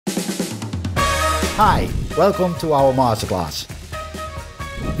Hi, welcome to our masterclass.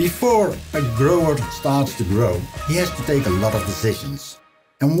 Before a grower starts to grow, he has to take a lot of decisions.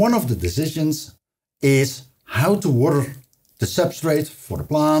 And one of the decisions is how to water the substrate for the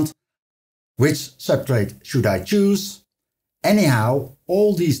plant, which substrate should I choose. Anyhow,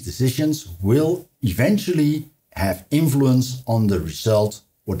 all these decisions will eventually have influence on the result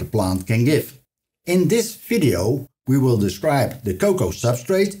what the plant can give. In this video, we will describe the COCO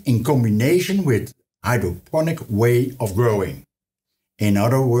substrate in combination with hydroponic way of growing. In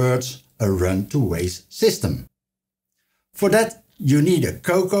other words, a run-to-waste system. For that, you need a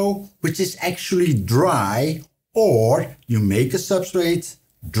COCO which is actually dry, or you make a substrate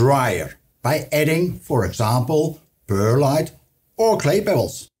drier by adding, for example, perlite or clay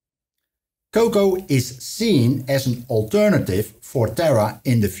pebbles. COCO is seen as an alternative for Terra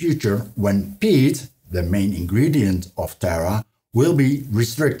in the future when peat, the main ingredient of Terra, will be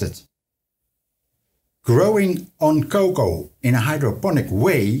restricted. Growing on COCO in a hydroponic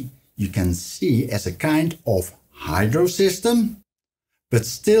way you can see as a kind of hydro system, but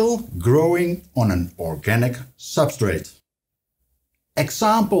still growing on an organic substrate.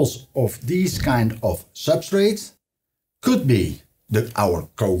 Examples of these kind of substrates could be our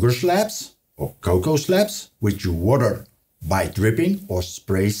coco slabs or COCO slabs, which you water by dripping or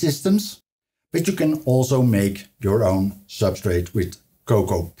spray systems, but you can also make your own substrate with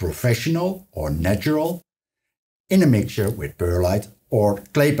COCO professional or natural in a mixture with perlite or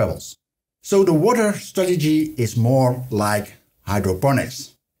clay pebbles. So the water strategy is more like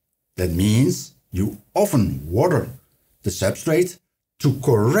hydroponics. That means you often water the substrate to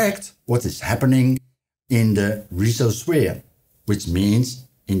correct what is happening in the rhizosphere, which means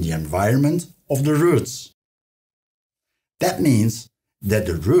in the environment of the roots. That means that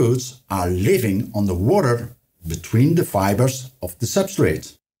the roots are living on the water between the fibers of the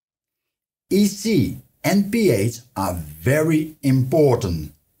substrate. EC and pH are very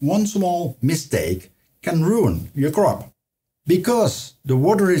important. One small mistake can ruin your crop. Because the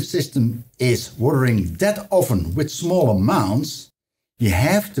watering system is watering that often with small amounts, you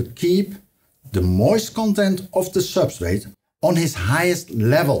have to keep the moist content of the substrate on its highest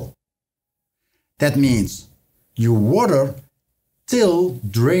level. That means you water till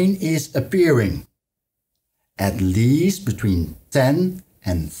drain is appearing, at least between 10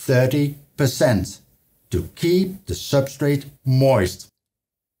 and 30%, to keep the substrate moist.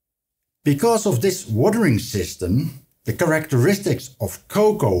 Because of this watering system, the characteristics of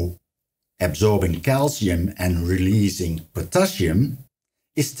COCO, absorbing calcium and releasing potassium,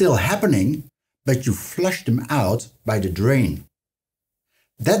 is still happening, but you flush them out by the drain.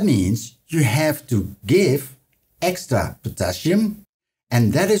 That means you have to give extra potassium,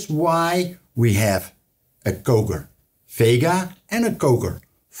 and that is why we have a COCO vega and a COCO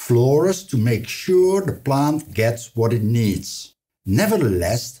florus to make sure the plant gets what it needs.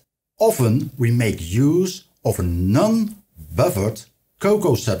 Nevertheless, often we make use of a non-buffered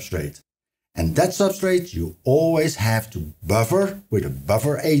COCO substrate. And that substrate you always have to buffer with a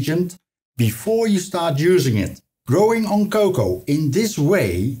buffer agent before you start using it. Growing on COCO in this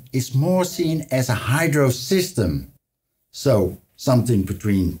way is more seen as a hydro system. So something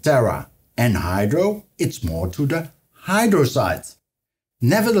between Terra and hydro, it's more to the hydro side.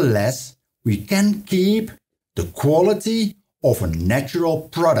 Nevertheless, we can keep the quality of a natural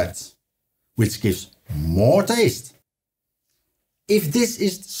product, which gives more taste. If this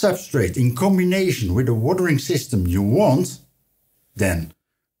is the substrate in combination with the watering system you want, then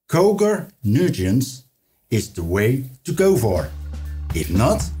COCO nutrients is the way to go for. If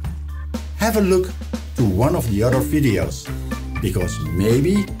not, have a look to one of the other videos, because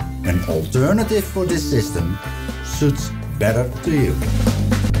maybe an alternative for this system suits better to you.